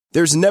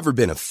There's never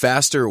been a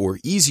faster or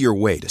easier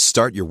way to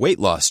start your weight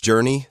loss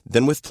journey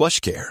than with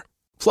PlushCare.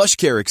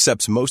 PlushCare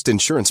accepts most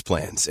insurance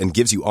plans and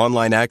gives you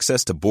online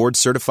access to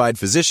board-certified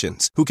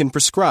physicians who can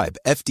prescribe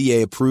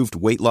FDA-approved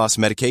weight loss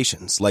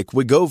medications like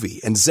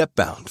Wegovy and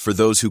Zepbound for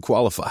those who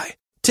qualify.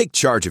 Take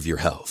charge of your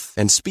health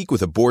and speak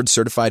with a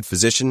board-certified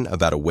physician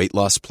about a weight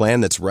loss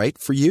plan that's right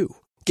for you.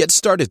 Get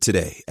started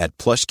today at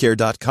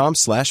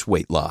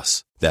plushcare.com/weight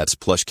loss. That's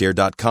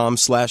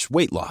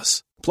plushcare.com/weight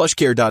loss.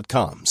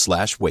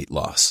 plushcare.com/weight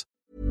loss.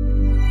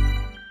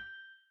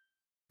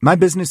 My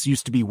business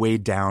used to be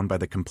weighed down by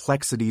the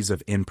complexities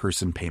of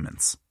in-person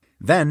payments.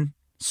 Then,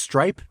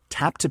 Stripe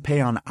Tap to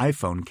Pay on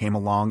iPhone came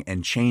along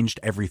and changed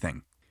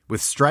everything.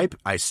 With Stripe,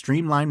 I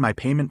streamlined my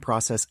payment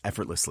process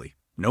effortlessly.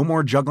 No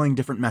more juggling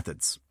different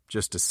methods.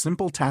 Just a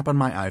simple tap on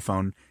my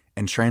iPhone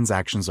and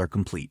transactions are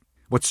complete.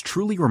 What's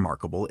truly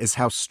remarkable is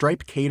how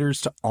Stripe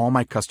caters to all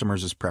my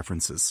customers'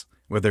 preferences.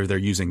 Whether they're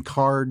using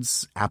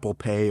cards, Apple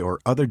Pay, or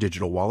other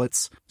digital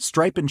wallets,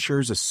 Stripe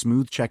ensures a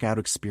smooth checkout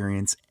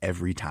experience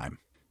every time.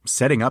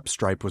 Setting up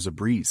Stripe was a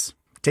breeze,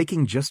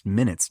 taking just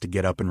minutes to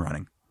get up and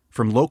running.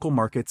 From local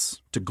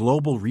markets to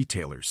global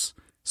retailers,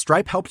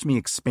 Stripe helped me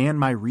expand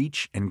my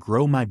reach and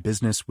grow my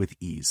business with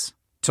ease.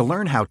 To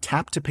learn how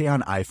Tap to Pay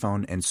on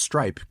iPhone and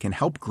Stripe can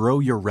help grow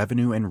your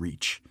revenue and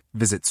reach,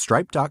 visit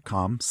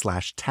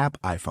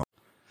stripe.com/tapiphone.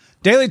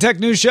 Daily Tech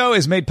News Show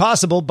is made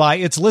possible by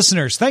its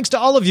listeners. Thanks to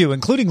all of you,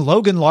 including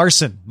Logan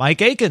Larson, Mike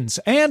Akins,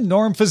 and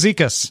Norm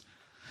Fazekas.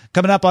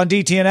 Coming up on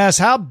DTNS,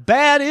 how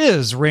bad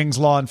is Ring's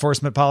law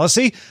enforcement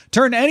policy?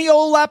 Turn any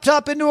old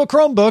laptop into a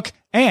Chromebook.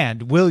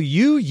 And will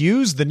you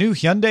use the new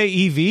Hyundai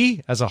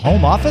EV as a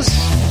home office?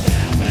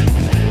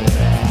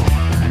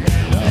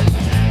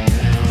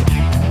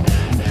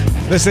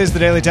 This is the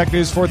Daily Tech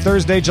News for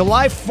Thursday,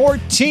 July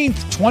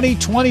 14th,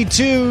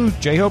 2022.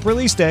 J-Hope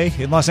release day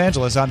in Los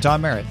Angeles. I'm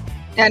Tom Merritt.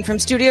 And from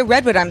Studio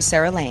Redwood, I'm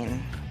Sarah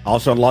Lane.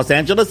 Also in Los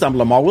Angeles, I'm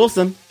Lamar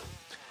Wilson.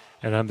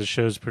 And I'm the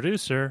show's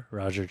producer,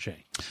 Roger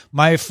J.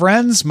 My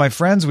friends,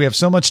 we have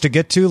so much to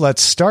get to.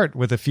 Let's start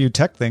with a few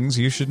tech things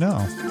you should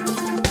know.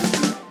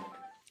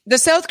 The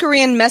South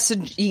Korean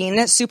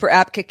messaging super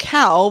app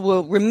Kakao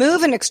will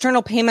remove an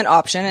external payment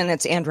option in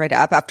its Android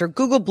app after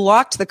Google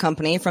blocked the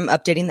company from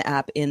updating the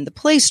app in the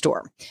Play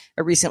Store.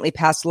 A recently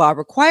passed law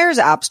requires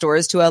app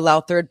stores to allow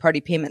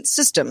third-party payment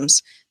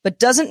systems, but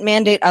doesn't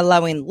mandate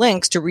allowing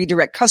links to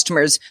redirect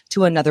customers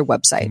to another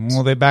website.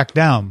 Well, they backed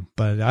down,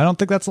 but I don't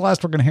think that's the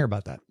last we're going to hear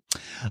about that.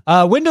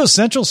 Windows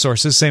Central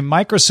sources say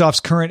Microsoft's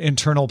current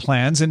internal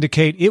plans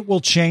indicate it will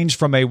change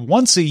from a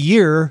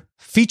once-a-year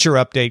feature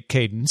update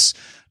cadence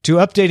to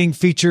updating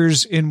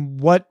features in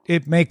what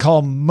it may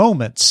call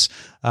moments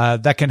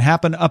that can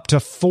happen up to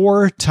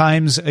 4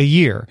 times a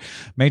year.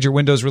 Major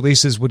Windows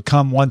releases would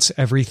come once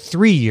every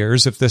 3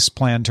 years if this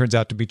plan turns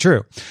out to be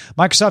true.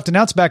 Microsoft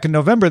announced back in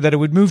November that it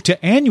would move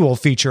to annual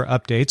feature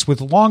updates with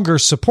longer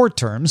support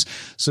terms.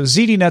 So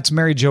ZDNet's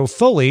Mary Jo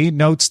Foley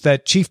notes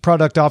that Chief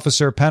Product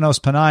Officer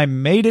Panos Panay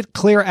made it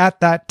clear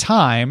at that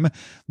time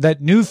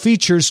that new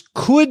features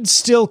could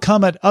still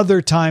come at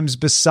other times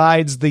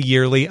besides the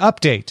yearly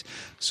update.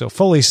 So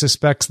Foley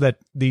suspects that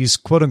these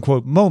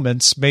quote-unquote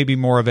moments may be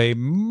more of a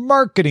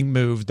marketing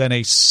move than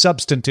a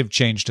substantive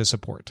change to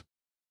support.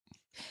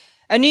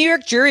 A New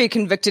York jury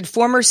convicted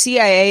former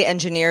CIA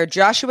engineer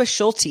Joshua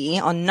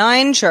Schulte on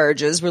 9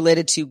 charges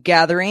related to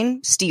gathering,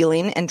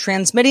 stealing, and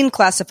transmitting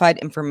classified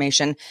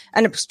information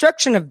and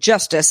obstruction of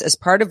justice as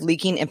part of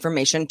leaking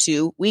information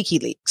to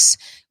WikiLeaks.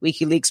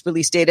 WikiLeaks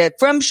released data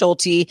from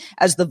Schulte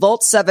as the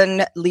Vault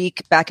 7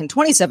 leak back in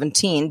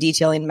 2017,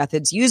 detailing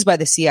methods used by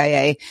the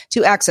CIA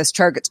to access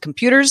targets'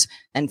 computers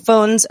and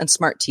phones and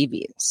smart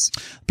TVs.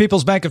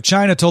 People's Bank of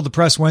China told the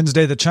press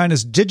Wednesday that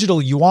China's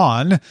digital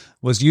yuan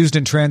was used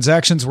in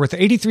transactions worth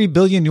 83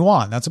 billion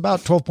yuan. That's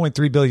about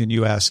 12.3 billion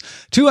US.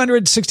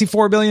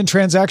 264 billion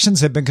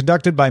transactions have been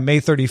conducted by May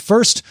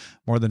 31st.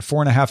 More than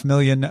 4.5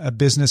 million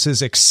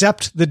businesses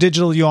accept the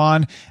digital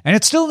yuan, and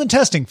it's still in the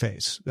testing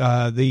phase.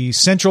 The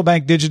Central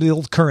Bank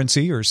Digital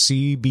Currency, or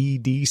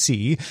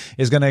CBDC,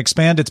 is going to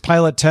expand its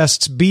pilot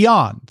tests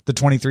beyond the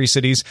 23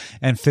 cities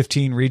and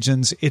 15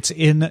 regions it's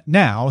in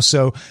now.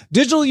 So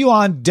digital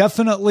yuan,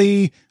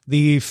 definitely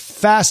the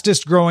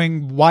fastest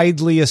growing,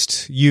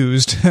 wideliest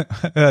used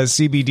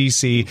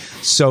CBDC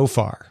so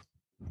far.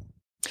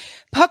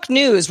 Puck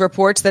News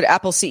reports that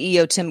Apple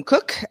CEO Tim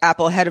Cook,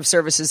 Apple Head of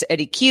Services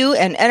Eddie Q,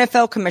 and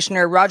NFL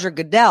Commissioner Roger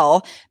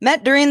Goodell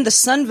met during the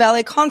Sun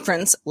Valley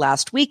Conference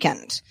last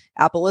weekend.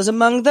 Apple is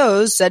among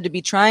those said to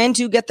be trying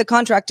to get the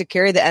contract to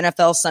carry the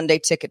NFL Sunday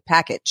ticket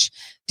package.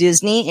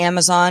 Disney,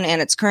 Amazon,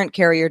 and its current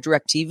carrier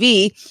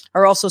DirecTV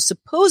are also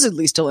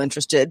supposedly still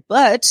interested,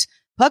 but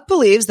Puck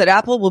believes that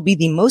Apple will be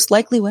the most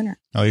likely winner.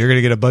 Oh, you're going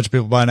to get a bunch of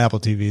people buying Apple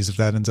TVs if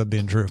that ends up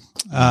being true.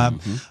 All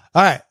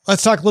right,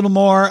 let's talk a little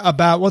more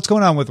about what's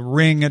going on with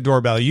Ring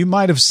doorbell. You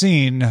might have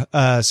seen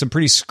some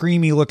pretty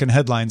screamy looking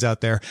headlines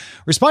out there.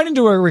 Responding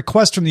to a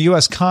request from the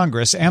U.S.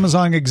 Congress,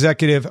 Amazon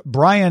executive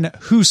Brian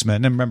Hoosman,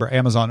 and remember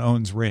Amazon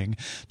owns Ring,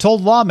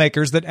 told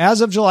lawmakers that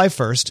as of July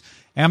 1st,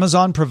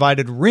 Amazon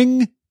provided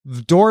Ring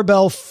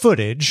doorbell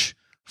footage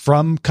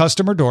from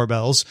customer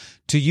doorbells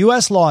to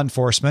U.S. law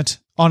enforcement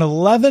on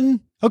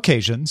 11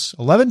 occasions,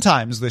 11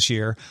 times this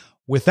year,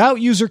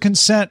 without user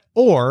consent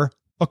or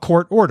a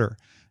court order.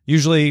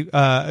 Usually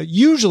a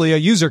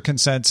user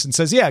consents and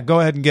says, yeah, go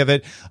ahead and give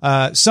it.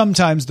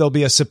 Sometimes there'll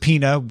be a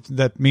subpoena.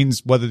 That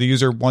means whether the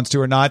user wants to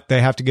or not, they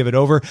have to give it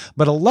over.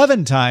 But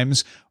 11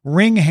 times,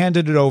 Ring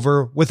handed it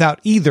over without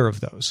either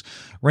of those.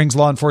 Ring's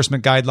law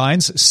enforcement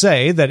guidelines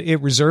say that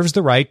it reserves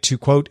the right to,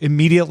 quote,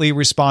 immediately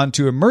respond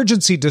to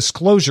emergency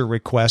disclosure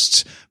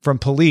requests from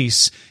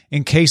police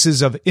in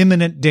cases of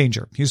imminent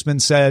danger.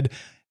 Huseman said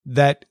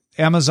that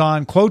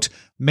Amazon, quote,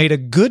 made a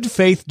good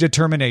faith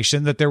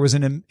determination that there was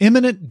an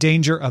imminent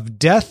danger of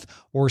death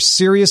or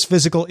serious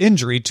physical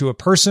injury to a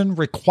person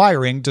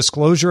requiring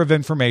disclosure of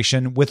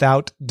information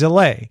without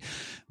delay.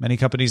 Many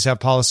companies have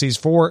policies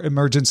for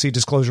emergency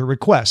disclosure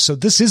requests. So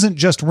this isn't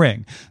just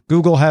Ring.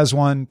 Google has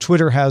one.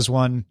 Twitter has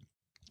one.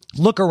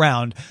 Look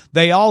around.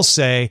 They all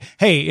say,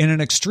 hey, in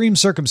an extreme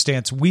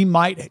circumstance, we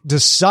might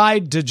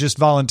decide to just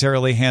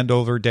voluntarily hand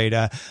over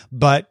data,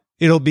 but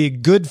it'll be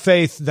good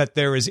faith that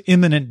there is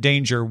imminent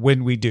danger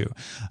when we do.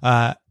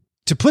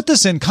 To put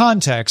this in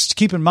context,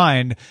 keep in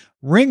mind,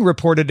 Ring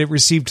reported it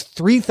received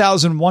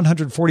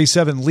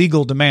 3,147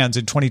 legal demands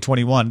in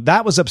 2021.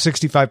 That was up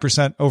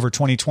 65% over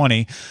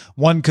 2020.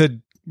 One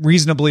could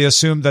reasonably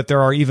assume that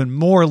there are even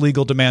more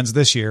legal demands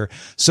this year.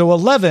 So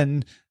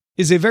 11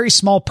 is a very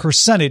small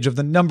percentage of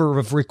the number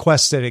of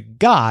requests that it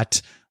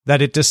got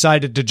that it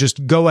decided to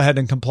just go ahead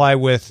and comply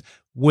with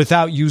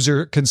without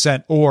user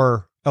consent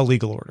or a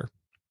legal order.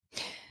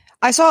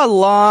 I saw a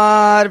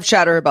lot of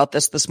chatter about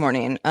this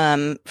morning,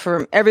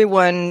 from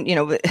everyone,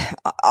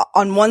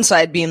 on one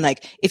side being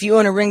like, if you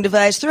own a Ring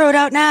device, throw it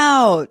out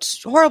now.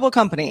 It's a horrible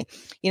company,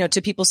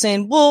 to people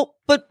saying, well,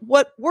 but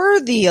what were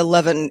the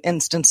 11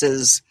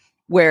 instances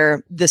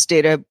where this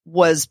data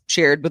was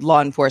shared with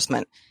law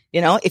enforcement?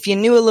 If you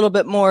knew a little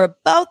bit more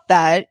about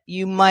that,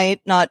 you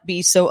might not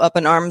be so up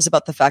in arms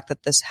about the fact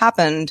that this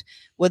happened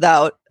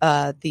without,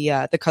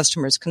 the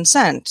customer's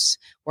consent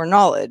or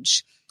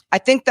knowledge. I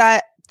think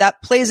that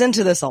plays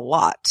into this a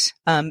lot.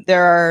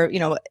 There are,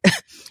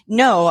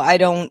 no, I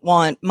don't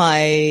want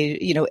my,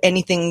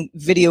 anything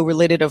video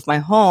related of my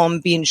home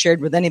being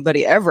shared with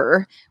anybody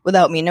ever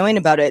without me knowing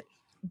about it.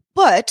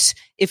 But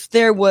if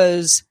there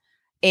was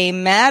a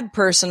mad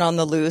person on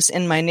the loose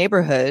in my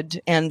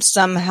neighborhood and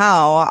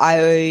somehow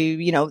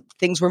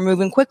things were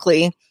moving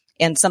quickly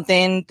and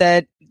something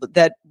that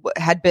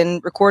had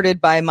been recorded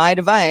by my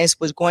device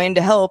was going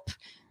to help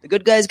the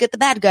good guys get the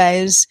bad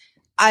guys,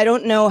 I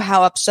don't know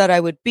how upset I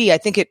would be. I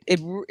think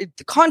the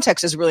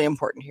context is really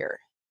important here.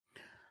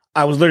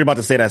 I was literally about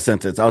to say that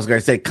sentence. I was going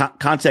to say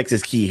context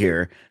is key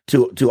here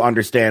to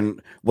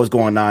understand what's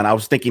going on. I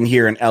was thinking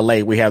here in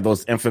LA, we have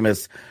those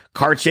infamous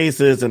car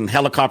chases and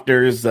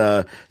helicopters,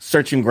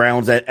 searching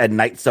grounds at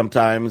night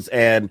sometimes.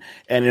 And,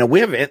 we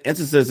have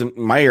instances in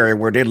my area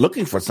where they're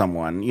looking for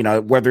someone,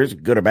 whether it's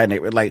good or bad,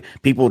 like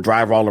people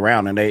drive all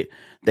around and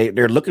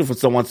they're looking for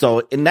someone. So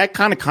in that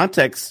kind of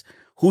context,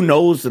 who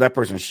knows that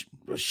person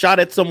shot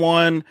at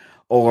someone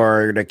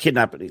or they're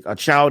kidnapping a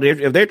child.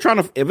 If they're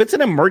if it's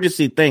an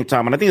emergency thing,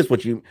 Tom, and I think it's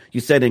what you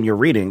said in your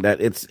reading,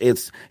 that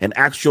it's an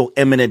actual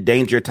imminent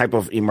danger type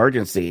of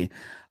emergency.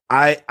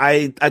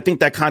 I think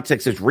that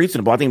context is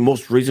reasonable. I think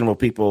most reasonable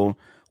people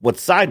would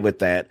side with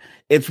that.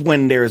 It's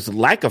when there's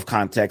lack of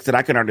context that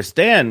I can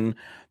understand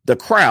the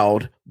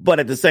crowd, but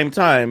at the same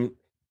time,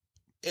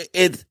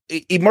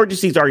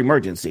 emergencies are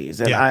emergencies.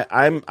 And yeah.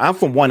 I'm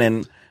from one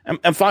end.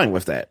 I'm fine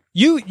with that.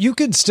 You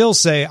could still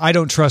say, I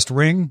don't trust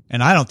Ring,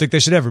 and I don't think they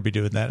should ever be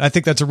doing that. I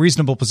think that's a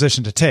reasonable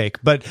position to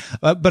take. But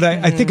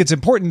I think it's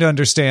important to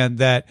understand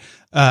that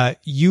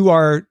you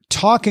are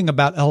talking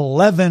about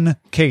 11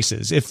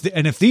 cases.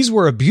 If these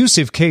were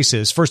abusive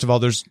cases, first of all,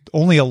 there's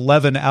only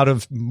 11 out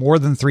of more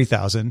than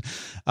 3,000.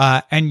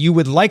 And you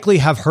would likely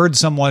have heard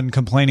someone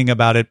complaining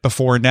about it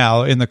before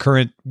now in the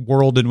current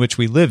world in which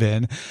we live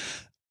in.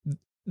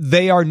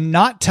 They are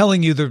not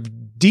telling you the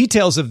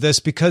details of this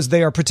because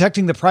they are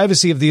protecting the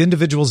privacy of the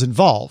individuals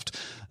involved.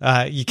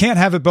 You can't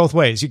have it both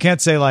ways. You can't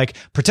say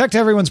protect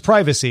everyone's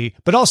privacy,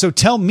 but also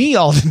tell me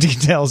all the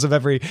details of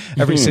every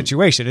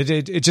situation.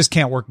 It just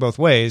can't work both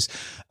ways.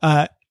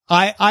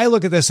 I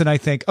look at this and I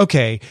think,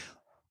 okay,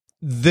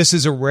 this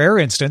is a rare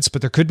instance,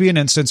 but there could be an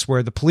instance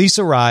where the police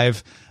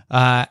arrive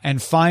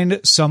and find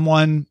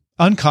someone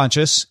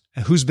unconscious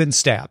who's been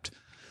stabbed.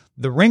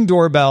 The Ring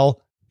doorbell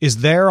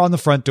is there on the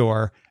front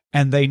door,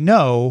 and they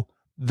know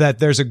that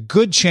there's a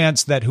good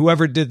chance that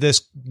whoever did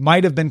this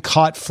might have been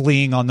caught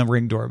fleeing on the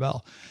Ring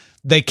doorbell.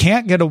 They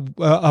can't get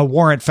a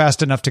warrant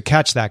fast enough to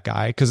catch that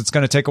guy because it's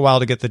going to take a while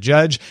to get the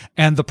judge.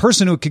 And the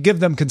person who could give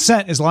them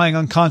consent is lying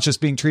unconscious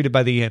being treated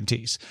by the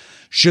EMTs.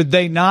 Should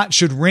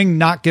Ring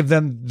not give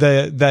them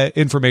the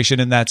information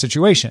in that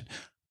situation?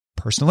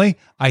 Personally,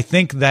 I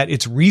think that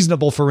it's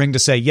reasonable for Ring to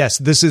say, yes,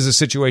 this is a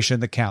situation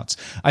that counts.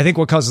 I think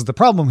what causes the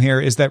problem here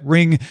is that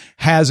Ring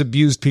has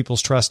abused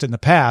people's trust in the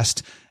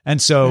past.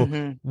 And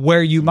so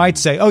where you might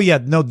say, oh yeah,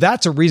 no,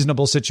 that's a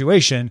reasonable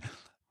situation.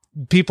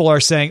 people are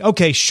saying,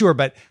 okay, sure,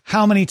 but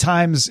how many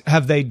times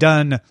have they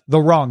done the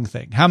wrong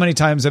thing? How many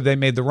times have they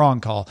made the wrong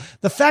call?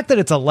 The fact that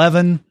it's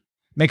 11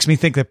 makes me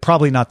think that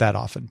probably not that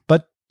often,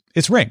 but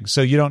it's Ring,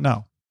 so you don't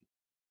know.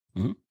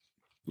 Mm-hmm.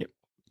 Yep.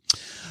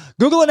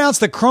 Google announced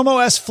that Chrome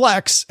OS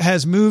Flex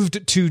has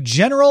moved to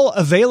general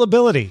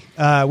availability.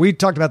 We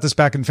talked about this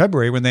back in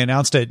February when they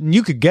announced it, and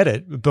you could get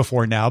it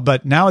before now,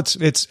 but now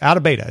it's out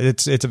of beta.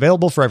 It's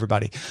available for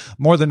everybody.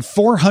 More than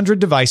 400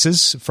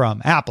 devices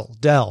from Apple,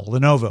 Dell,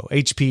 Lenovo,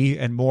 HP,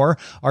 and more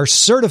are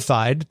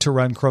certified to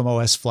run Chrome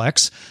OS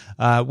Flex,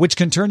 which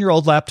can turn your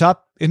old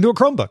laptop into a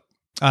Chromebook.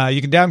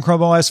 You can download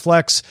Chrome OS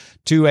Flex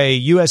to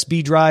a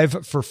USB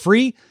drive for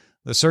free.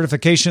 The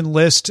certification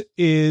list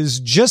is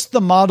just the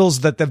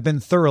models that have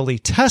been thoroughly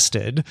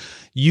tested.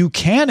 You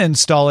can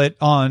install it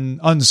on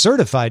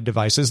uncertified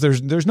devices.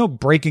 There's no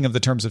breaking of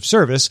the terms of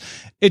service.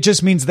 It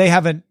just means they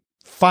haven't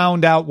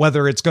found out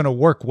whether it's going to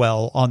work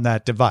well on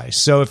that device.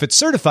 So if it's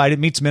certified, it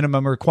meets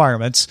minimum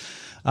requirements.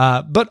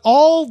 But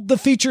all the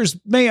features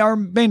may or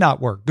may not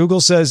work.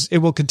 Google says it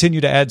will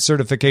continue to add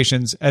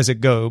certifications as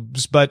it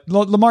goes. But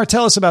Lamar,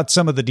 tell us about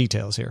some of the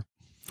details here.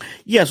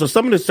 Yeah, so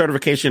some of the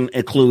certification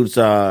includes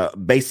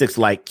basics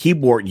like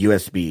keyboard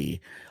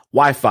USB,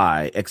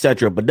 Wi-Fi,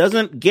 etc., but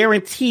doesn't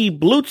guarantee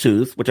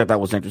Bluetooth, which I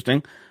thought was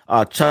interesting,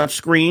 touch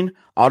screen,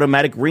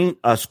 automatic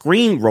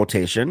screen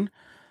rotation,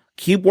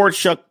 keyboard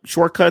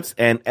shortcuts,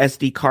 and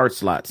SD card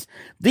slots.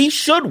 These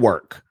should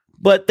work,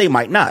 but they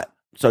might not.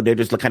 So they're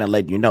just kind of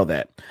letting you know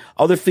that.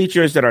 Other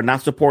features that are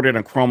not supported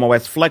on Chrome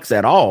OS Flex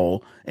at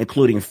all,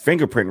 including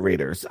fingerprint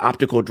readers,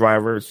 optical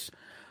drivers,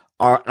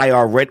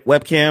 IR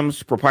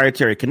webcams,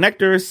 proprietary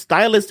connectors,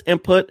 stylus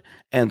input,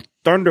 and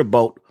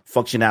Thunderbolt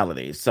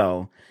functionality.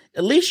 So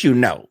at least you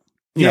know.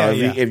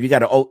 If you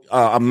got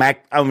a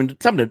Mac, I mean,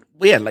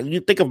 like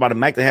you think about a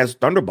Mac that has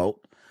Thunderbolt,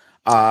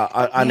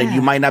 and then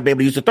you might not be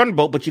able to use a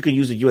Thunderbolt, but you can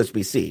use a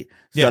USB-C.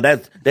 So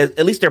that's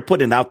at least they're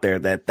putting out there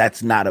that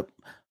that's not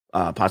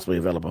possibly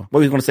available. What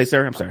were you going to say,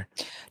 Sarah? I'm sorry.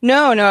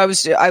 No, I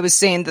was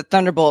saying that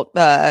Thunderbolt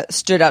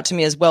stood out to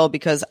me as well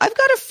because I've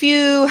got a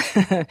few.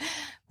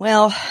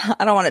 Well,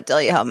 I don't want to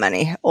tell you how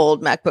many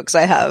old MacBooks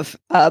I have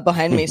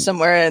behind me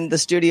somewhere in the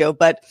studio,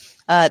 but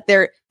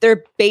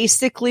they're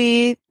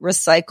basically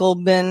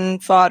recycle bin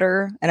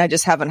fodder, and I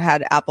just haven't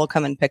had Apple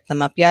come and pick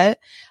them up yet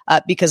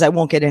because I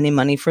won't get any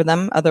money for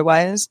them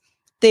otherwise.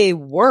 They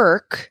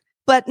work,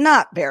 but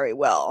not very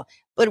well.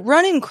 But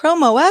running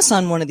Chrome OS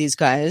on one of these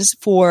guys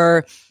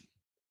for,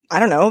 I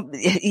don't know,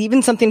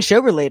 even something show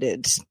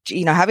related,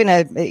 having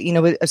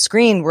a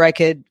screen where I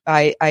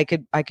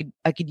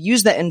could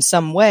use that in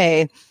some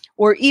way,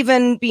 or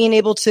even being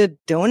able to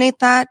donate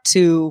that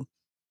to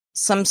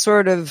some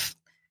sort of,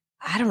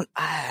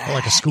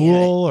 like a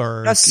school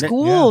or a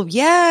school.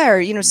 Yeah.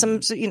 Or, some,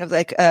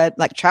 like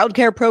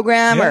childcare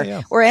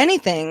program or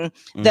anything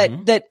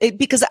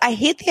because I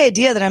hate the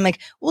idea that I'm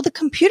like, well, the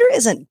computer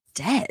isn't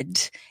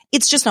dead.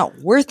 It's just not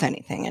worth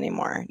anything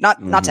anymore.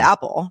 Not to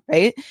Apple.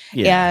 Right.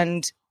 Yeah.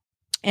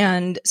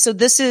 And so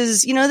this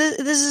is,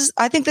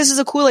 I think this is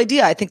a cool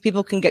idea. I think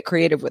people can get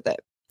creative with it.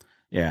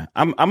 Yeah,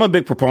 I'm a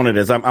big proponent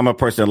as I'm a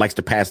person that likes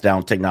to pass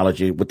down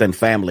technology within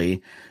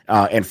family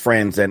and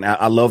friends, and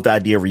I love the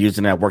idea of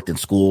reusing it. I worked in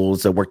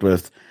schools, I worked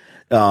with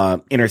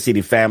inner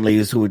city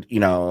families who would,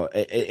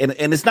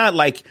 and it's not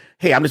like,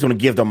 hey, I'm just going to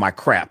give them my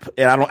crap,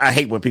 and I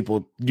hate when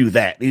people do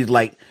that. It's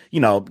like,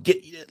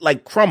 get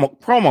like Chrome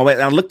OS.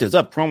 And I looked this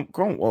up. Chrome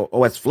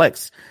OS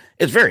Flex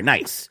is very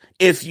nice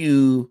if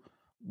you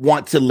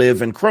want to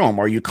live in Chrome,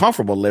 or you're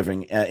comfortable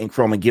living in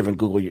Chrome and giving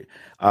Google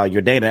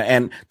your data.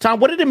 And Tom,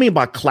 what did it mean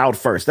by cloud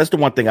first? That's the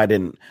one thing I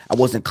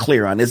wasn't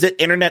clear on. Is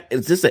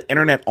this an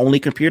internet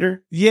only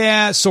computer?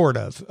 Yeah, sort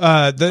of.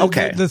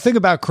 The thing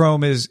about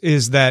Chrome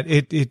is that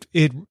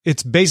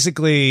it's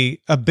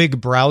basically a big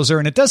browser,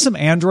 and it does some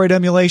Android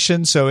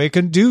emulation, so it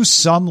can do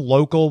some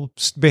local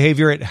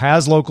behavior. It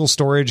has local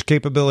storage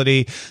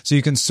capability, so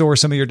you can store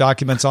some of your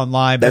documents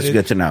online. That's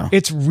good to know.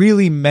 It's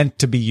really meant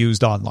to be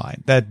used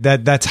online.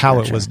 That's how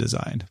it was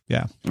designed.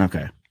 Yeah.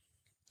 Okay.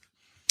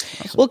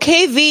 Awesome. Well,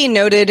 KV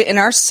noted in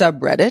our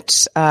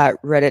subreddit,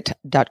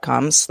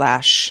 reddit.com/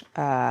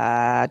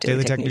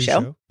 Daily Tech News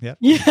Show. Yeah.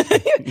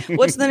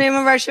 What's the name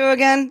of our show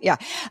again? Yeah.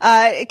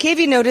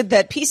 KV noted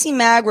that PC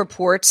Mag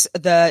reports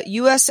the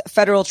U.S.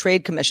 Federal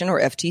Trade Commission, or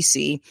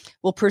FTC,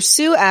 will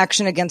pursue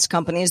action against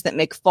companies that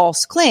make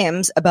false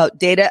claims about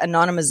data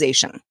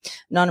anonymization.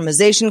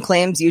 Anonymization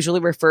claims usually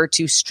refer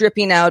to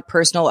stripping out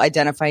personal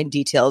identifying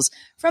details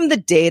from the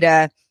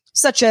data,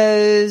 such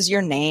as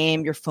your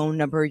name, your phone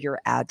number, your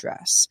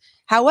address.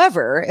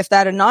 However, if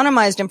that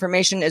anonymized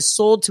information is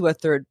sold to a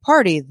third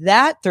party,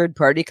 that third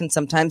party can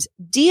sometimes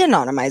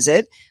de-anonymize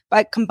it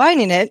by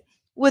combining it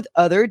with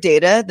other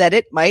data that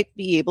it might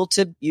be able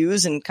to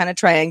use and kind of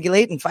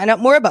triangulate and find out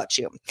more about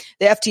you.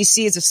 The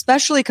FTC is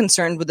especially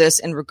concerned with this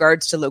in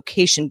regards to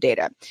location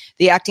data.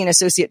 The acting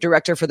associate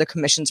director for the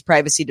commission's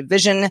privacy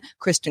division,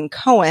 Kristen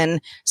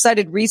Cohen,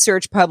 cited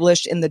research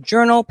published in the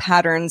journal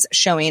Patterns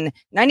showing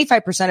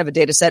 95% of a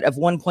data set of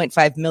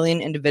 1.5 million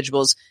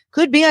individuals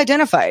could be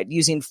identified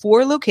using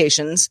 4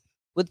 locations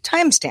with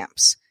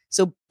timestamps.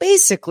 So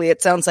basically,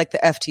 it sounds like the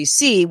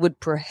FTC would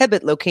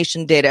prohibit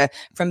location data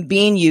from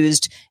being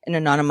used in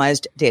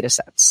anonymized data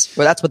sets.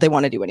 Well, that's what they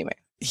want to do anyway.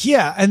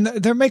 Yeah, and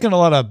they're making a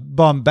lot of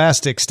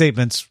bombastic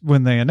statements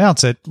when they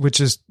announce it, which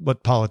is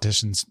what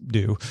politicians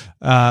do.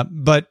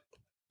 But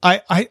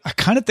I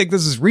kind of think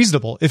this is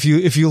reasonable. If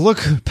you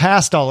look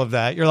past all of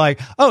that, you're like,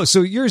 oh,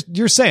 so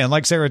you're saying,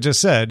 like Sarah just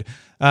said,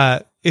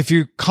 if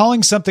you're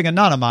calling something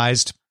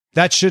anonymized,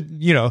 that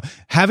should,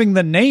 having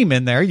the name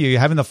in there,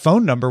 having the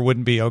phone number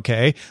wouldn't be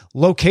okay.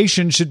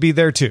 Location should be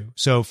there too.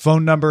 So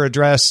phone number,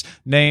 address,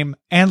 name,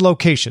 and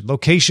location.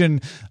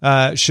 Location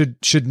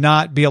should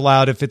not be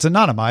allowed if it's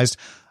anonymized.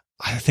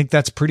 I think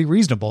that's pretty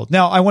reasonable.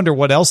 Now, I wonder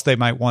what else they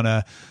might want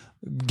to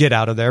get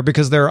out of there,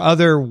 because there are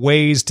other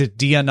ways to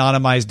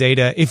de-anonymize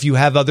data if you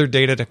have other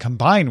data to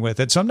combine with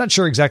it. So I'm not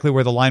sure exactly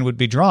where the line would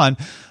be drawn.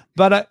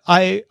 But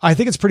I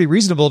think it's pretty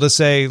reasonable to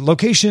say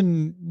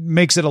location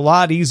makes it a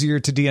lot easier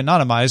to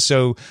de-anonymize.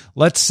 So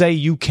let's say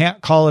you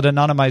can't call it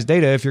anonymized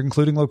data if you're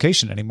including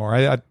location anymore.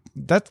 I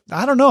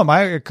don't know. Am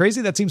I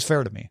crazy? That seems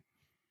fair to me.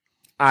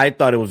 I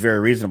thought it was very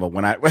reasonable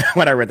when I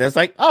read that. It's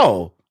like,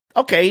 oh,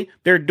 okay,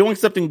 they're doing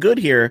something good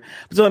here.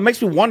 So it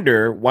makes me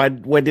wonder why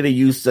did they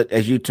use,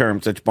 as you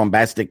term, such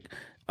bombastic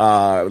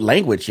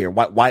language here?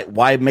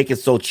 Why make it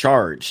so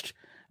charged?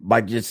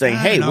 By just saying,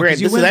 hey,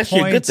 this is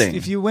actually a good thing.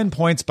 If you win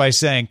points by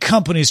saying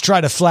companies try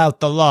to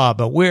flout the law,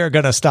 but we're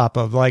going to stop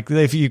them, like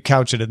if you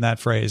couch it in that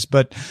phrase.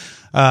 But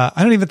I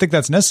don't even think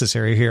that's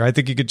necessary here. I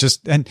think you could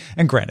just, and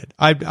granted,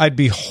 I'd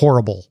be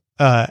horrible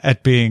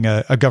at being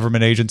a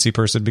government agency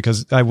person,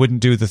 because I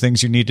wouldn't do the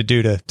things you need to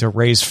do to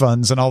raise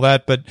funds and all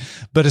that. But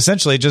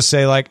essentially just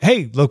say like,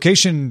 hey,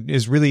 location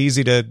is really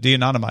easy to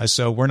de-anonymize.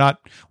 So we're not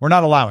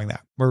allowing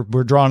that.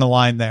 We're drawing a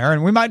line there,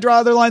 and we might draw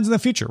other lines in the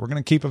future. We're going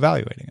to keep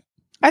evaluating it.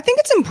 I think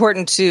it's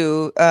important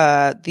too,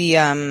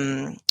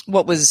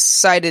 what was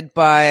cited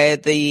by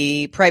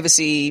the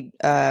privacy,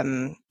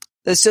 the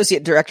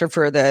associate director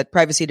for the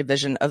privacy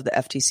division of the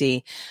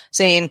FTC,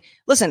 saying,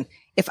 listen,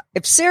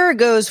 if Sarah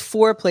goes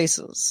 4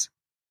 places,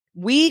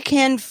 we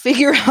can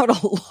figure out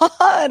a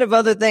lot of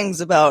other things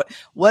about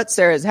what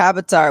Sarah's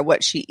habits are,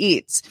 what she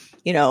eats,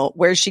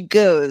 where she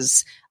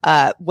goes,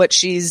 what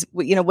she's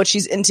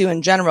into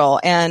in general.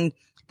 And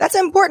that's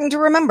important to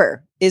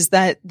remember, is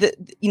that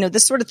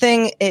this sort of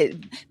thing,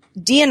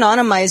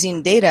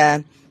 de-anonymizing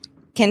data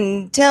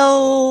can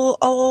tell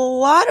a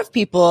lot of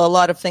people a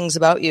lot of things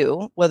about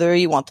you, whether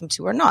you want them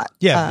to or not.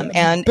 Yeah.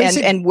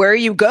 And where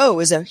you go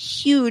is a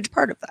huge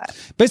part of that.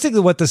 Basically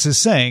what this is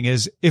saying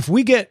is, if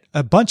we get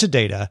a bunch of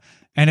data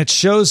and it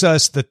shows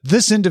us that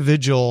this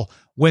individual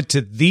went to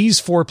these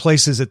 4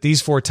 places at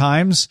these 4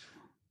 times,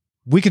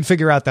 we can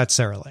figure out that's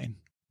Sarah Lane.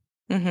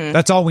 Mm-hmm.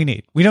 That's all we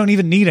need. We don't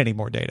even need any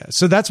more data.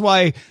 So that's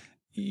why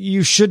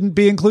you shouldn't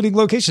be including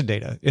location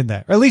data in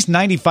there. Or at least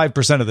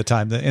 95% of the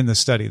time in the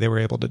study, they were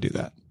able to do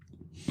that.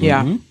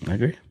 Yeah. Mm-hmm. I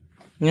agree.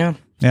 Yeah.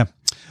 Yeah.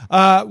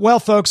 Well,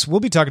 folks,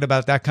 we'll be talking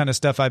about that kind of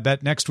stuff, I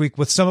bet, next week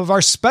with some of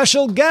our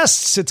special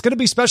guests. It's going to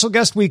be special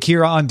guest week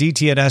here on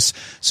DTNS.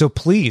 So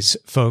please,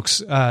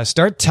 folks,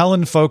 start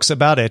telling folks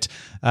about it.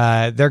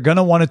 They're going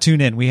to want to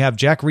tune in. We have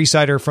Jack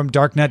Rhysider from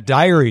Darknet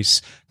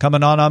Diaries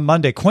coming on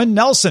Monday. Quinn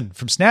Nelson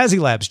from Snazzy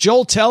Labs.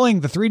 Joel Telling,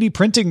 the 3D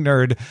printing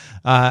nerd.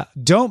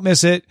 Don't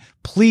miss it.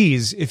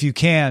 Please, if you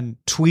can,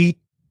 tweet,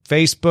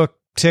 Facebook,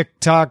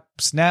 TikTok,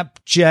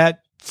 Snapchat,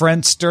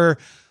 Friendster,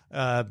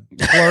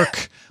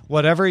 Clerk,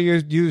 whatever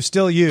you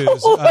still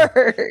use.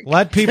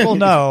 Let people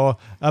know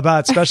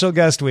about Special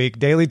Guest Week,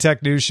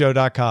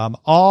 dailytechnewsshow.com,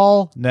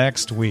 all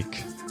next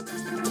week.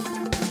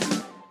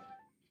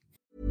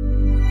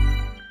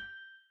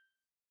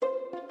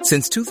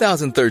 Since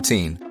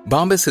 2013,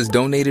 Bombas has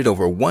donated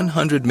over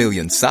 100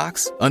 million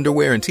socks,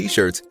 underwear, and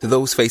T-shirts to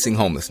those facing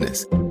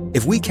homelessness.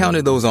 If we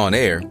counted those on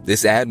air,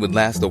 this ad would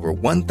last over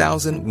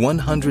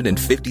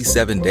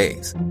 1,157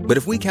 days. But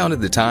if we counted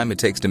the time it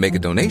takes to make a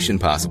donation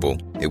possible,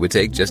 it would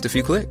take just a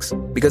few clicks.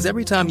 Because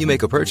every time you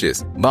make a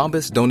purchase,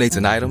 Bombas donates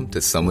an item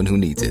to someone who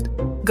needs it.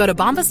 Go to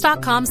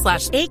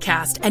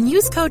bombas.com/ACAST and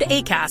use code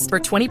ACAST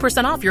for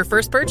 20% off your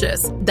first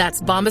purchase.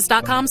 That's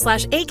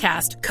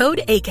bombas.com/ACAST,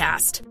 code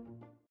ACAST.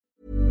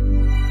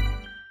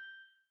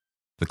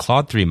 The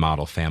Claude 3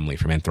 model family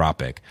from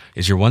Anthropic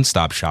is your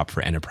one-stop shop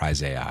for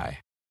enterprise AI.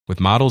 With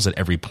models at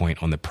every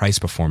point on the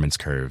price-performance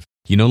curve,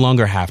 you no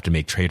longer have to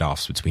make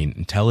trade-offs between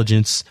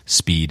intelligence,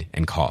 speed,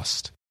 and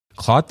cost.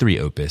 Claude 3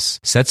 Opus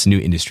sets new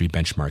industry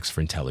benchmarks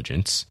for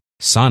intelligence.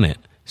 Sonnet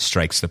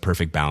strikes the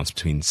perfect balance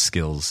between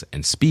skills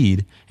and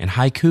speed. And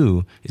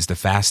Haiku is the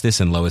fastest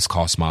and lowest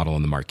cost model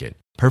in the market,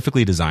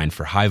 perfectly designed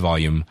for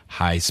high-volume,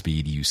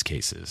 high-speed use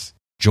cases.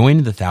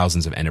 Join the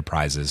thousands of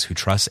enterprises who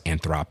trust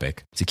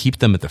Anthropic to keep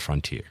them at the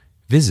frontier.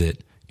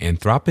 Visit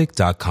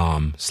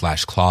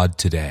anthropic.com/Claude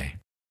today.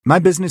 My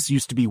business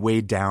used to be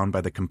weighed down by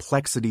the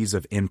complexities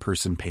of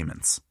in-person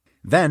payments.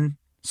 Then,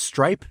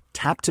 Stripe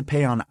Tap to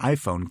Pay on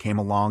iPhone came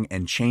along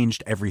and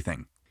changed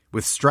everything.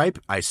 With Stripe,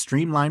 I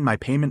streamlined my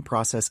payment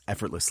process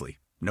effortlessly.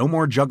 No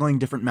more juggling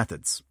different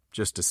methods.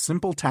 Just a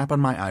simple tap on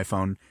my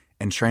iPhone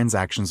and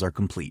transactions are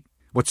complete.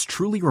 What's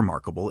truly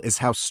remarkable is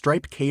how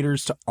Stripe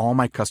caters to all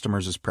my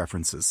customers'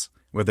 preferences.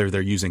 Whether they're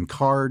using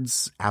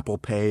cards, Apple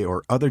Pay,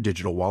 or other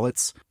digital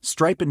wallets,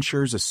 Stripe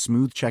ensures a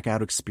smooth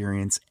checkout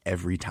experience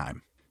every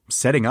time.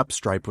 Setting up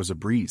Stripe was a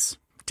breeze,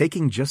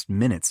 taking just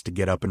minutes to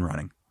get up and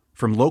running.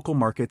 From local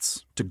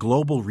markets to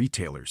global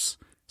retailers,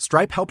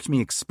 Stripe helped me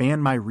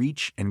expand my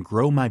reach and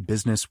grow my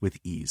business with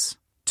ease.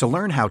 To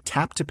learn how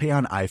Tap to Pay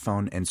on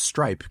iPhone and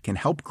Stripe can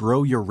help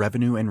grow your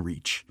revenue and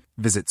reach,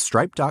 visit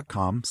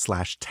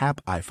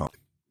stripe.com/tapiphone.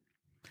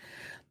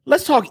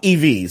 Let's talk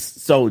EVs.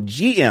 So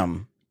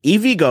GM,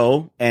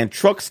 EVgo, and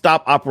truck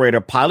stop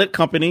operator Pilot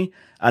Company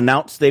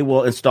announced they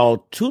will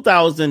install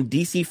 2,000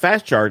 DC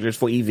fast chargers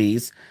for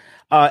EVs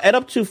at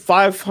up to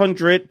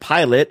 500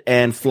 Pilot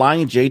and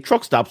Flying J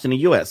truck stops in the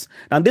U.S.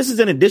 Now, this is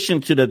in addition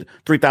to the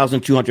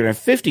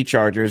 3,250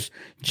 chargers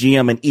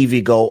GM and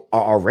EVgo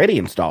are already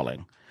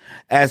installing.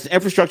 As the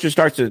infrastructure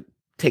starts to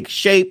take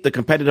shape, the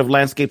competitive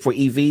landscape for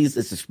EVs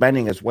is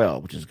expanding as well,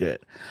 which is good.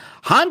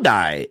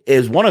 Hyundai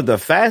is one of the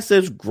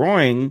fastest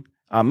growing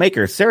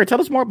makers. Sarah,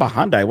 tell us more about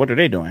Hyundai. What are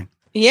they doing?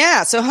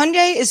 Yeah, so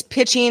Hyundai is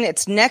pitching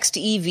its next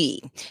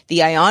EV, the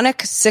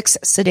Ioniq 6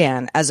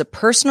 sedan, as a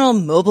personal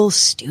mobile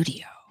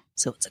studio.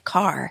 So it's a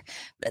car,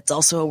 but it's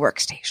also a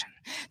workstation.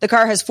 The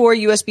car has 4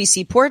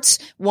 USB-C ports,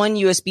 1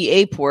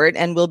 USB-A port,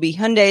 and will be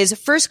Hyundai's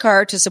first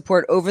car to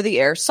support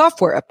over-the-air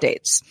software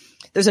updates.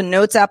 There's a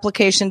notes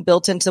application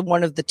built into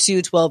one of the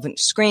two 12-inch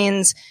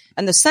screens,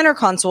 and the center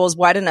console is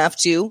wide enough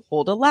to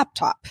hold a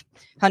laptop.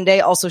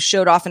 Hyundai also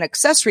showed off an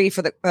accessory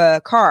for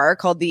the car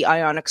called the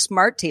Ioniq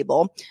Smart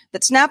Table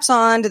that snaps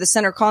on to the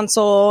center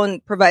console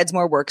and provides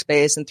more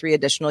workspace and 3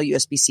 additional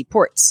USB-C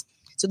ports.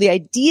 So the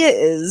idea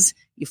is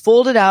you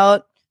fold it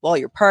out while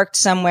you're parked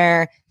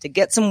somewhere to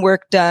get some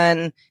work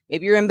done.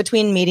 Maybe you're in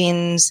between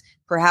meetings.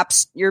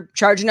 Perhaps you're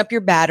charging up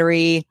your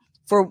battery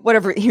for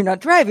whatever, you're not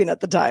driving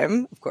at the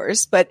time, of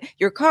course, but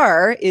your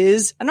car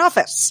is an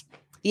office.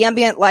 The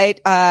ambient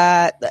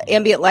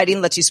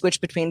lighting lets you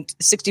switch between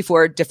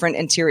 64 different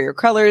interior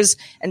colors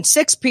and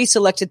 6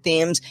 pre-selected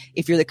themes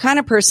if you're the kind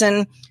of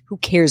person who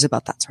cares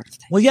about that sort of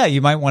thing. Well, yeah,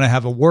 you might want to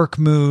have a work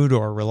mood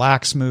or a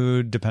relax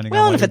mood, depending on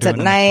what if you're it's at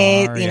doing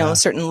night, car, a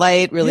certain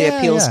light really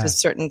appeals to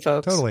certain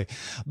folks. Totally.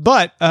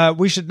 But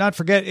we should not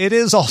forget, it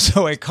is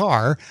also a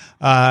car.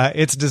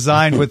 It's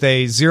designed with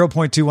a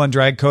 0.21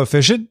 drag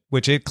coefficient,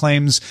 which it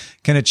claims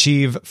can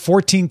achieve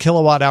 14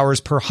 kilowatt hours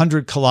per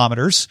 100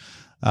 kilometers.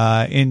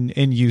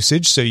 In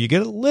usage. So you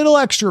get a little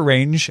extra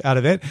range out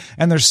of it.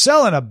 And they're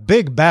selling a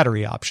big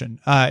battery option.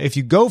 If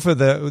you go for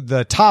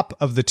the top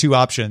of the 2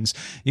 options,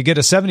 you get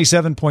a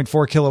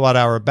 77.4 kilowatt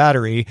hour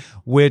battery,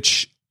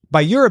 which by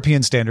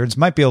European standards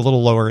might be a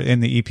little lower in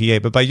the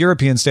EPA, but by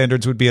European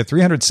standards would be a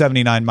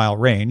 379 mile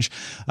range.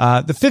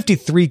 The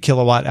 53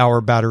 kilowatt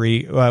hour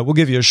battery will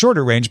give you a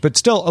shorter range, but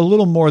still a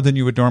little more than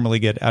you would normally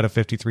get out of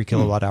 53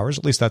 kilowatt hours.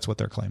 At least that's what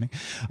they're claiming.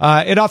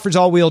 It offers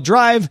all-wheel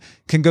drive,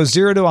 can go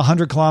 0 to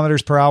 100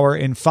 kilometers per hour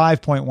in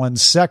 5.1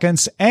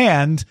 seconds,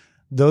 and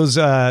those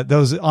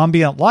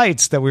ambient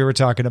lights that we were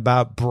talking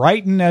about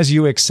brighten as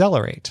you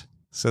accelerate,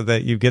 so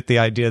that you get the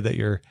idea that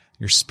you're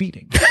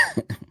speeding.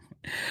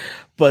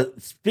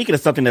 But speaking of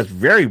something that's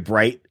very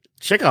bright,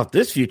 check out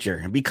this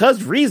feature.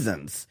 Because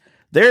reasons,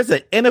 there's an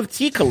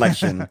NFT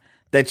collection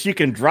that you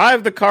can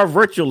drive the car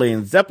virtually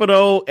in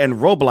Zepeto and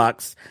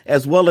Roblox,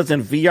 as well as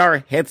in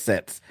VR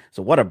headsets.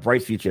 So what a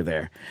bright future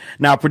there.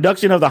 Now,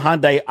 production of the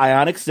Hyundai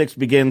Ioniq 6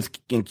 begins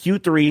in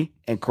Q3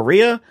 in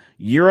Korea,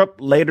 Europe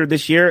later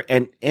this year,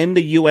 and in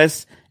the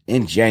U.S.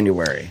 in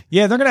January.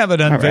 Yeah, they're going to have an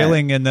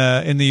unveiling in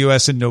the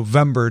U.S. in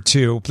November,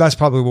 too. That's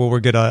probably where we'll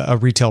get a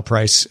retail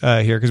price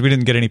here, because we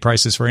didn't get any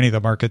prices for any of the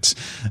markets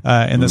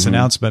in this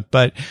announcement.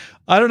 But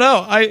I don't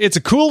know. It's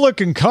a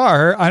cool-looking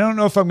car. I don't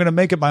know if I'm going to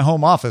make it my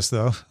home office,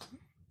 though.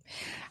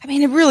 I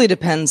mean, it really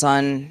depends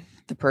on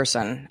the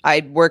person.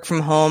 I work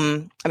from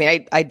home. I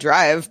mean, I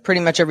drive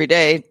pretty much every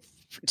day,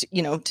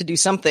 to do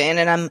something.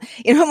 And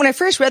when I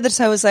first read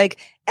this, I was like,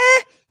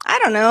 I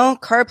don't know.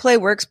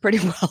 CarPlay works pretty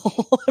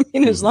well. I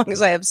mean, as long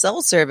as I have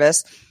cell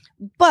service.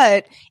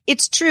 But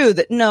it's true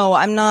that no,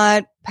 I'm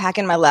not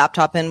packing my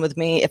laptop in with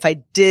me. If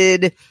I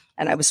did,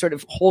 and I was sort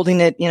of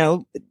holding it,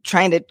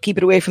 trying to keep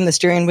it away from the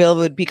steering wheel, it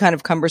would be kind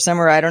of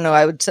cumbersome, or I don't know,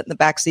 I would sit in the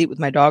back seat with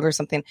my dog or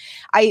something.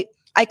 I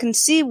can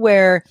see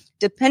where,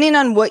 depending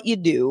on what you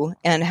do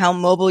and how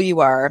mobile you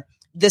are,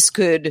 this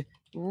could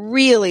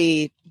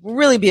really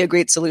be a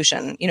great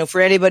solution, for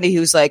anybody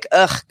who's like,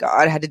 ugh,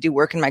 God, I had to do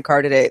work in my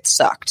car today. It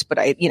sucked, but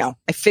I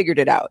figured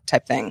it out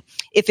type thing.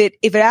 If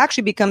it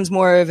actually becomes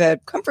more of a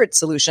comfort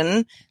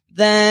solution,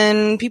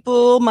 then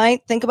people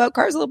might think about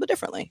cars a little bit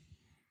differently.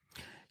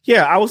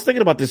 Yeah, I was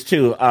thinking about this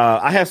too.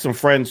 I have some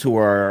friends who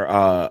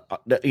are,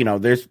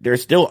 they're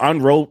still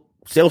on-road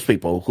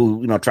salespeople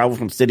who, travel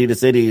from city to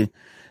city,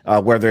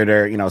 whether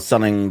they're,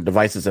 selling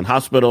devices in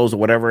hospitals or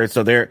whatever.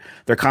 So they're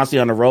constantly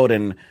on the road,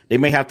 and they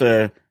may have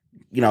to,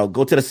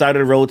 go to the side of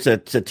the road to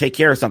take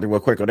care of something real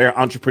quick, or they're an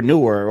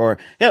entrepreneur, or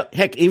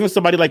heck, even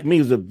somebody like me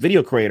who's a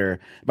video creator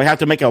might have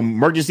to make an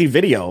emergency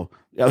video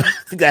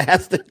That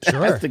has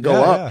to go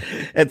up.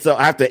 Yeah. And so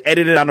I have to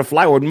edit it on the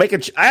fly or make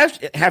it. I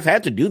have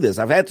had to do this.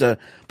 I've had to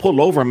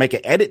pull over and make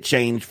an edit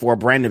change for a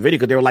brand new video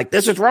because they were like,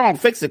 "This is wrong.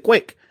 Fix it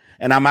quick."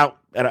 And I'm out.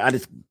 And I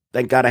just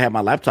thank God I have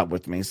my laptop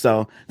with me.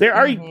 So there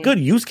are good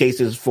use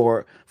cases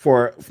for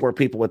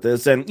people with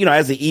this. And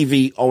as an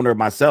EV owner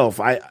myself,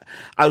 I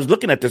was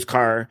looking at this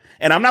car,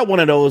 and I'm not one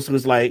of those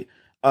who's like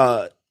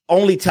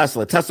only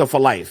Tesla for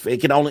life.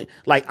 It can only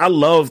I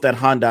love that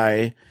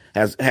Hyundai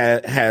has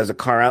a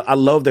car. I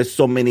love there's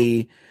so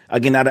many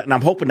again, and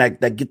I'm hoping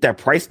that get that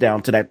price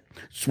down to that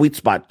sweet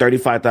spot,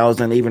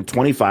 35,000, even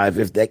 25,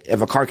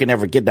 if a car can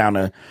ever get down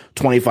to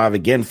 25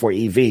 again for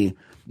EV,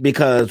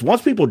 because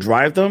once people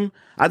drive them,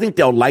 I think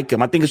they'll like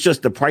them. I think it's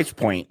just the price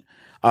point.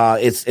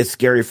 It's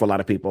scary for a lot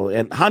of people,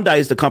 and Hyundai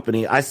is the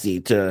company I see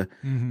to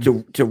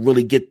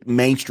really get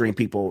mainstream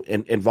people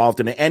involved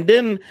in it, and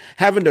then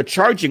having the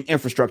charging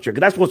infrastructure, because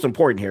that's what's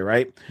important here,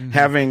 right?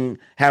 Having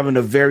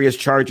the various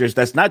chargers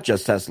that's not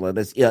just Tesla,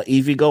 that's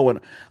EVgo, and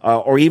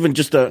or even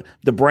just the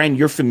brand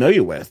you're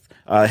familiar with,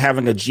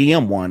 having a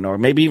GM one, or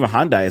maybe even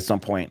Hyundai at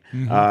some point.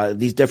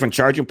 These different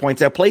charging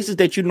points at places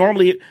that you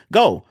normally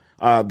go.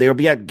 They'll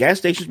be at gas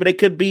stations, but they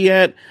could be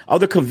at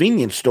other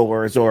convenience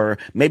stores or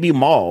maybe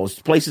malls,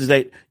 places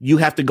that you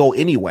have to go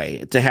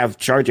anyway to have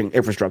charging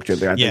infrastructure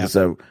there. I think it's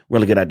a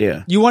really good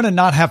idea. You want to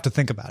not have to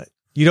think about it.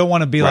 You don't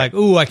want to be like,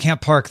 "Ooh, I can't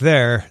park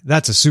there.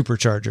 That's a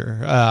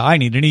supercharger. I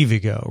need an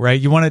EVgo," right?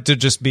 You want it to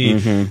just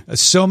be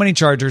so many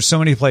chargers, so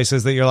many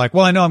places that you're like,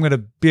 "Well, I know I'm going to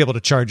be able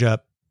to charge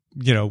up,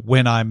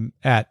 when I'm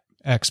at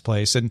X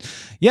place." And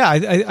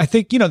I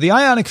think, the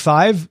Ioniq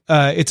 5,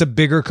 it's a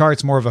bigger car.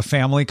 It's more of a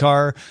family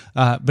car,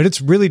 but it's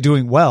really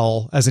doing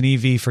well as an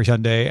EV for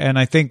Hyundai. And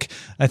I think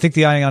the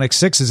Ioniq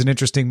 6 is an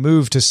interesting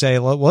move to say,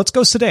 well, let's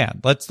go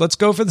sedan. Let's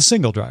go for the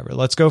single driver.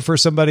 Let's go for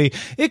somebody.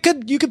 You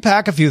could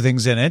pack a few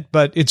things in it,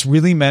 but it's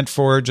really meant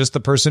for just the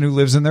person who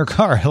lives in their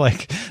car.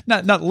 Like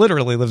not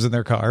literally lives in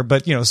their car,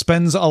 but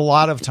spends a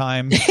lot of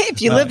time.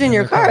 If you lived in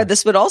your car,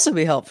 this would also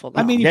be helpful.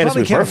 I mean, you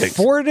probably can't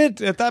afford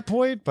it at that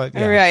point, but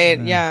right.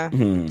 Yeah.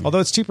 Although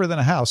it's cheaper than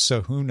a house,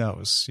 so who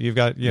knows? You've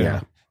got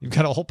you've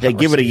got a whole power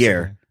give it a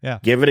year.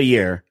 Give it a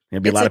year.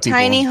 It'll be it's a lot of people.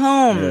 Tiny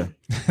home.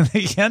 The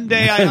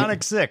Hyundai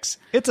Ioniq 6.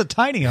 It's a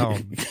tiny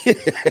home.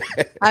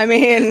 I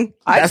mean,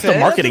 that's the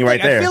marketing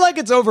right there. I feel like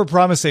it's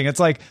overpromising.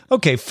 It's like,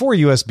 okay, 4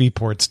 USB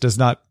ports does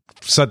not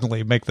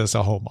suddenly make this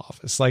a home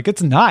office. Like,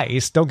 it's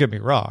nice. Don't get me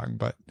wrong,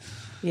 but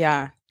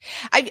yeah,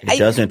 it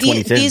does in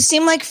 2010. These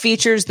seem like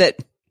features that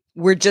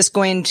we're just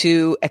going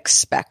to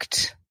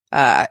expect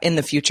in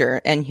the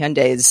future, and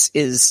Hyundai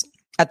is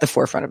at the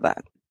forefront of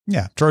that.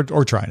 Yeah,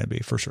 or trying to be,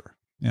 for sure.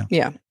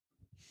 Yeah.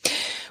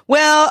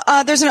 Well,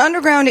 there's an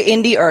underground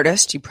indie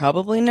artist. You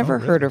probably never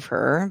heard of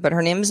her, but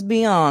her name is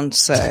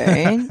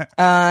Beyonce.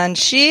 And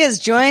she has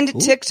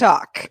joined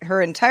TikTok.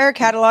 Her entire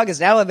catalog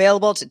is now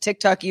available to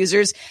TikTok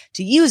users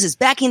to use as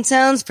backing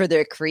sounds for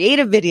their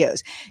creative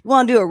videos. You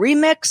want to do a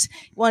remix?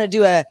 You want to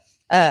do a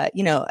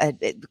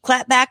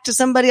clap back to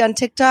somebody on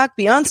TikTok?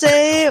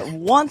 Beyonce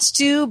wants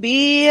to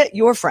be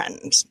your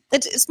friend.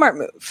 It's a smart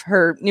move.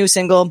 Her new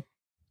single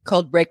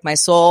called Break My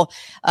Soul,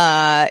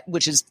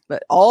 which is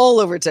all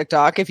over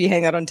TikTok. If you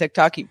hang out on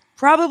TikTok, you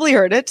probably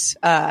heard it.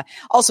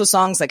 Also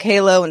songs like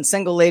Halo and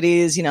Single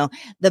Ladies,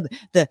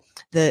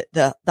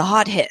 the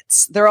hot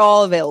hits, they're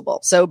all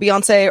available. So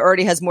Beyonce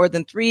already has more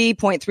than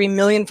 3.3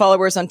 million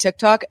followers on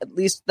TikTok. At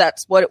least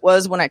that's what it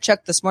was when I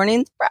checked this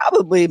morning.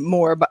 Probably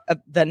more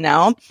than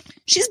now.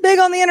 She's big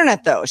on the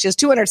internet though. She has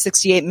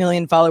 268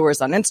 million followers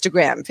on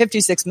Instagram,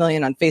 56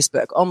 million on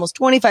Facebook, almost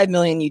 25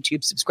 million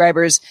YouTube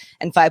subscribers,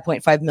 and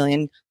 5.5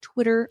 million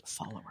Twitter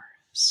followers.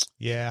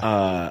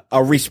 Yeah.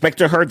 A respect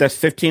to her, that's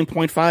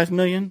 15.5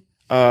 million.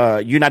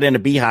 You're not in the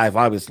Beehive,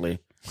 obviously.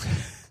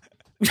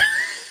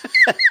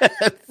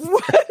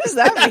 What does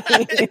that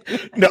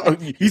mean? No,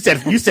 you said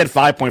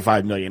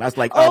 5.5 million. I was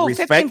like,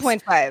 respect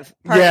 15.5.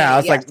 Yeah, I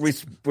was like,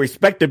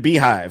 respect the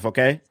Beehive,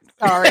 okay?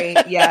 Sorry.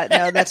 Yeah,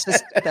 no, that's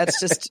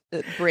just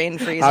brain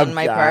freeze on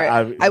my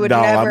part.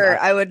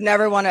 I would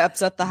never want to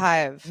upset the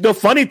Hive. The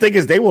funny thing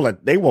is they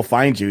will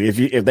find you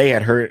if they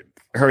had heard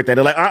that.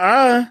 They're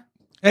like,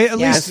 Hey, at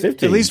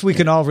least we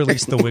can all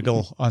release the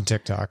wiggle on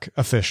TikTok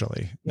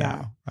officially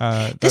now.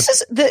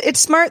 It's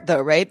smart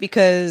though, right?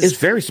 Because it's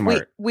very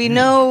smart. We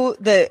know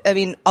that, I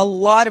mean, a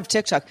lot of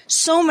TikTok,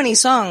 so many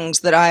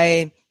songs that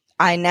I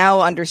now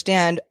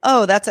understand,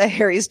 oh, that's a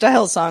Harry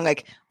Styles song.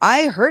 Like,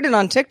 I heard it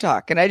on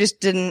TikTok and I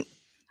didn't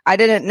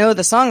know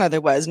the song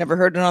otherwise, never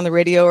heard it on the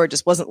radio or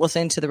just wasn't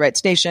listening to the right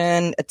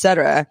station,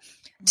 etc.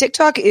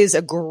 TikTok is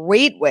a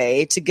great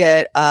way to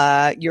get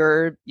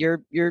your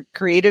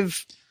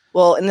creative,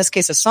 well, in this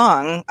case, a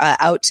song,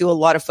 out to a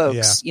lot of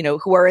folks,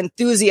 who are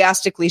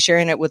enthusiastically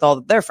sharing it with all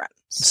of their friends.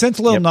 Since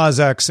Lil Nas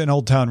X and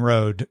Old Town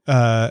Road,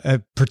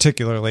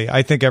 particularly,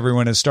 I think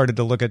everyone has started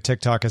to look at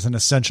TikTok as an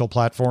essential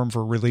platform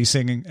for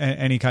releasing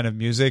any kind of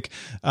music.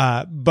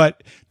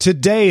 But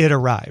today it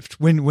arrived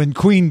when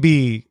Queen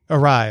Bee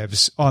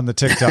arrives on the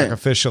TikTok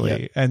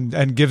officially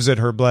and gives it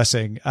her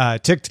blessing.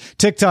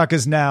 TikTok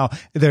is now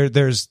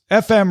there's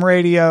FM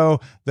radio,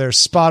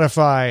 there's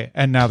Spotify,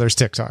 and now there's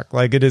TikTok.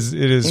 Like it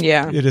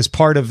is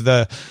part of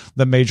the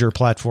major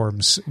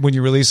platforms when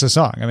you release a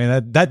song. I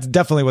mean, that's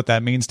definitely what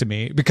that means to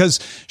me, because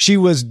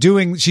she's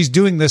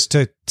doing this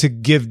to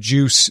give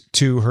juice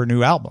to her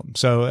new album.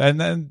 So,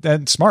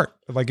 and smart,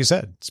 like you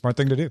said, smart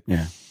thing to do.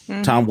 Yeah.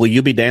 Tom, will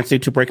you be dancing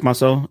to Break My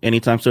Soul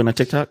anytime soon on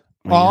TikTok?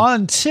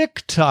 On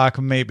TikTok,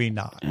 maybe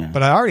not,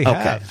 but I already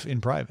have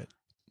in private.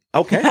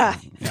 Okay.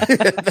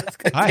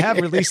 I have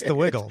released the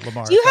wiggle,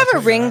 Lamar. Do you have a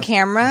Ring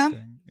camera?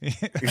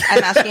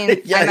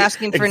 I'm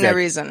asking for no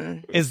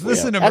reason. Is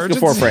this an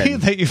emergency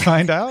that you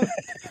find out?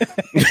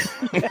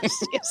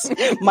 Yes,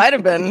 might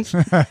have been.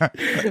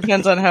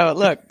 Depends on how it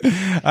looked.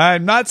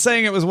 I'm not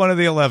saying it was one of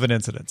the 11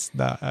 incidents.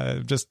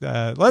 Let's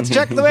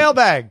check the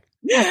mailbag.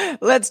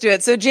 Let's do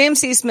it. So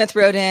James C. Smith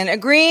wrote in,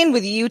 agreeing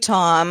with you,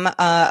 Tom,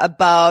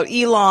 about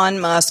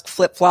Elon Musk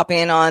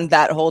flip-flopping on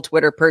that whole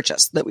Twitter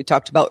purchase that we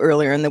talked about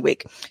earlier in the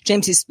week.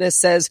 James C. Smith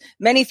says,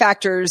 many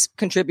factors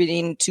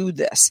contributing to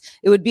this.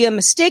 It would be a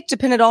mistake to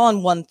pin it all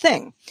on one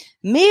thing.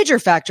 Major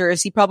factor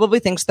is he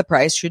probably thinks the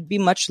price should be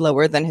much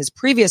lower than his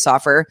previous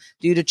offer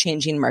due to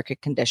changing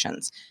market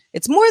conditions.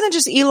 It's more than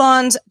just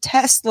Elon's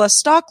Tesla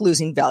stock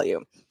losing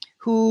value,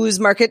 whose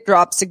market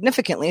dropped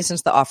significantly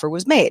since the offer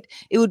was made.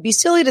 It would be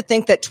silly to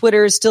think that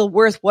Twitter is still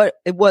worth what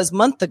it was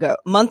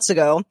months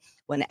ago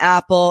when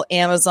Apple,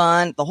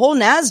 Amazon, the whole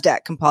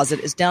NASDAQ composite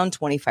is down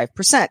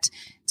 25%.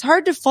 It's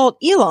hard to fault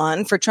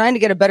Elon for trying to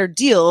get a better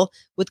deal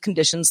with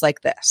conditions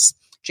like this.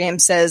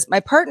 James says,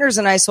 my partners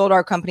and I sold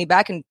our company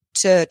back in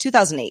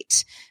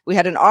 2008. We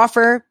had an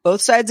offer.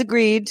 Both sides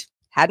agreed.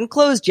 Hadn't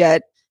closed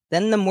yet.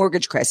 Then the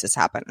mortgage crisis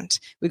happened.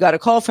 We got a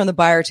call from the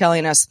buyer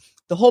telling us,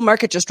 the whole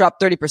market just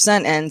dropped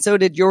 30% and so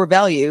did your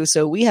value.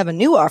 So we have a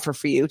new offer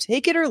for you.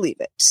 Take it or leave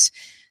it.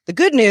 The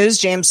good news,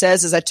 James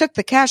says, is I took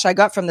the cash I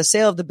got from the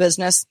sale of the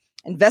business,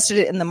 invested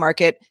it in the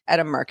market at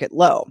a market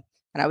low.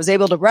 And I was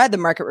able to ride the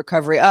market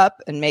recovery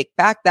up and make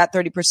back that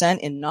 30%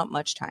 in not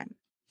much time.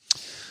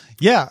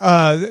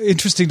 Yeah.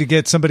 Interesting to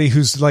get somebody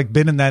who's like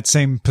been in that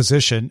same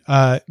position.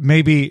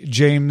 Maybe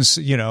James,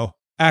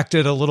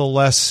 acted a little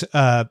less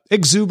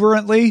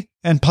exuberantly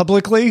and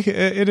publicly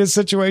in his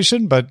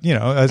situation, but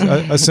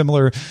a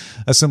similar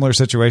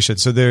situation.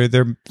 So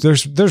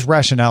there's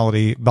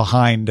rationality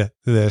behind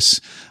this.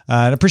 And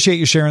I appreciate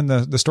you sharing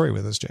the story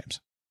with us, James.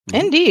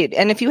 Indeed.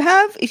 And if you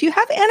have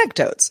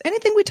anecdotes,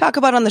 anything we talk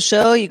about on the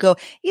show, you go,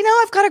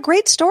 I've got a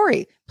great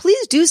story.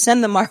 Please do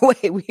send them our way.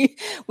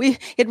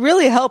 It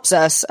really helps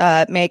us,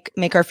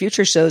 make our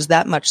future shows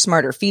that much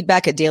smarter.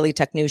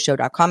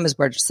 Feedback@dailytechnewsshow.com is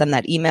where to send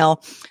that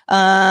email.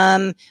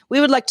 We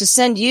would like to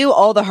send you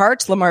all the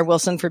hearts, Lamar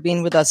Wilson, for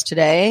being with us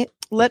today.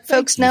 Let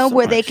folks know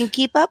where they can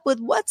keep up with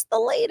what's the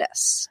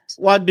latest.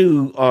 Well, I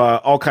do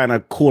all kind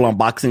of cool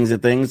unboxings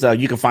and things.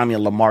 You can find me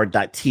at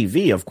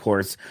lamar.tv, of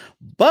course.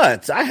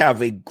 But I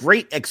have a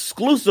great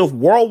exclusive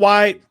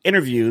worldwide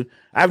interview.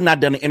 I have not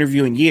done an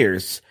interview in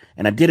years.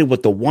 And I did it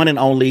with the one and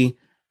only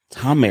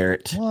Tom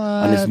Merritt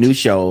on his new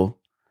show,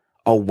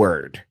 A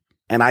Word.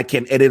 And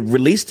it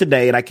released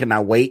today, and I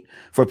cannot wait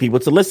for people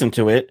to listen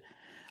to it.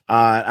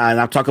 And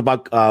I'll talk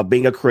about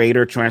being a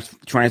creator,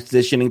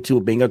 transitioning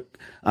to being a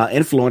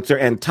influencer.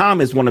 And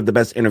Tom is one of the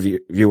best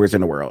interviewers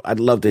in the world. I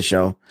love this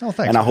show. Oh,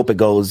 thanks. And I hope it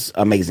goes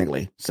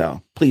amazingly.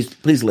 So please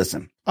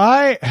listen.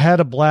 I had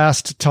a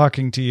blast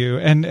talking to you,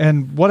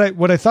 and what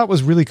I thought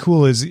was really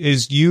cool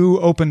is you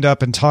opened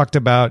up and talked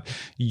about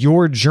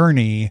your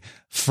journey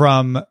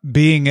from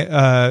being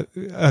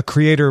a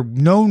creator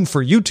known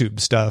for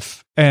YouTube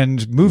stuff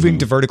and moving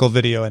to vertical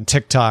video and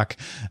TikTok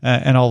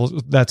and all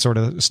that sort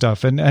of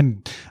stuff,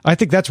 and I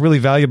think that's really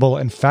valuable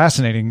and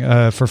fascinating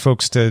for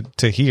folks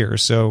to hear.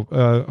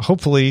 So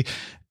hopefully,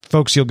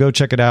 folks, you'll go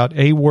check it out.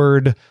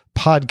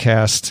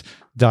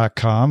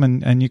 awordpodcast.com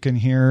and you can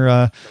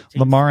hear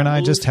Lamar and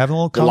I just having a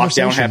little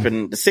conversation. The lockdown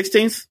happened the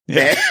 16th.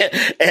 Yeah.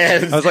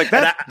 And I was like,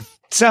 that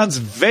sounds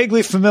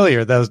vaguely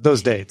familiar,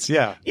 those dates.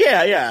 Yeah.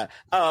 Yeah.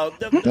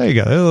 There you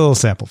go. There's a little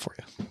sample for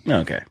you.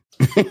 Okay.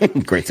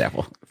 Great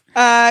sample.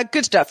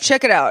 Good stuff.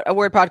 Check it out.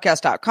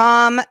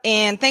 awordpodcast.com.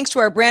 And thanks to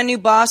our brand new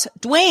boss,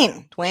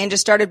 Dwayne. Dwayne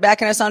just started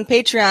backing us on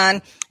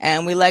Patreon,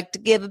 and we like to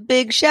give a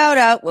big shout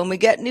out when we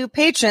get new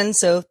patrons.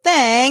 So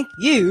thank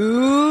you,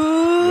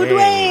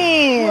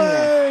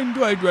 Dwayne.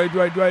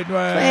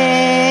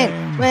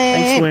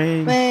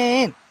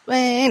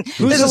 Dwayne.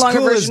 Who's as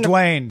cool as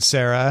Dwayne,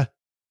 Sarah?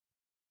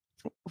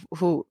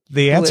 Who?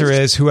 The answer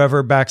is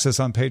whoever backs us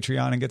on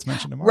Patreon and gets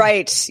mentioned tomorrow.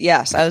 Right.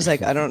 Yes. I was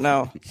like, I don't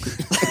know.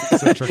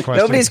 That's a trick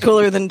question. Nobody's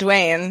cooler than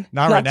Dwayne.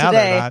 Not right now.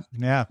 Today. They're not.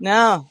 Yeah.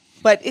 No.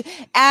 But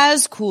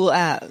as cool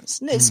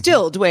as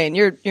still, Dwayne,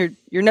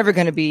 you're never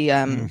going to be.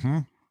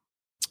 No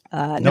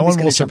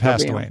one will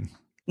surpass Dwayne.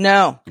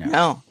 No.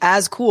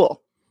 As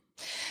cool.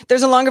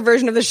 There's a longer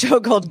version of the show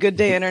called Good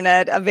Day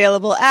Internet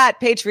available at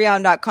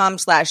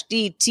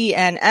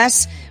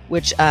patreon.com/DTNS,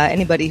 which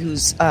anybody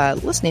who's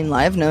listening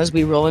live knows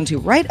we roll into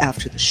right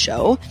after the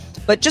show.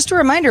 But just a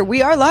reminder,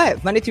 we are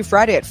live Monday through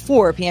Friday at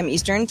 4 p.m.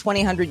 Eastern,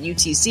 2000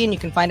 UTC, and you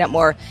can find out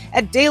more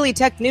at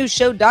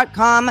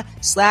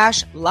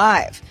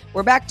dailytechnewsshow.com/live.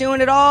 We're back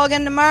doing it all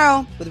again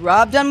tomorrow with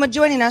Rob Dunwood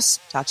joining us.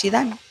 Talk to you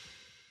then.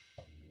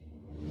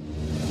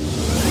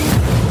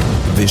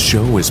 This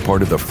show is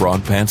part of the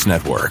Frog Pants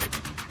Network.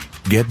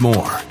 Get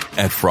more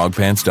at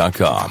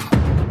frogpants.com.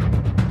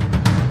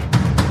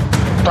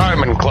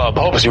 Diamond Club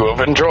hopes you have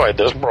enjoyed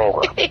this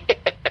program.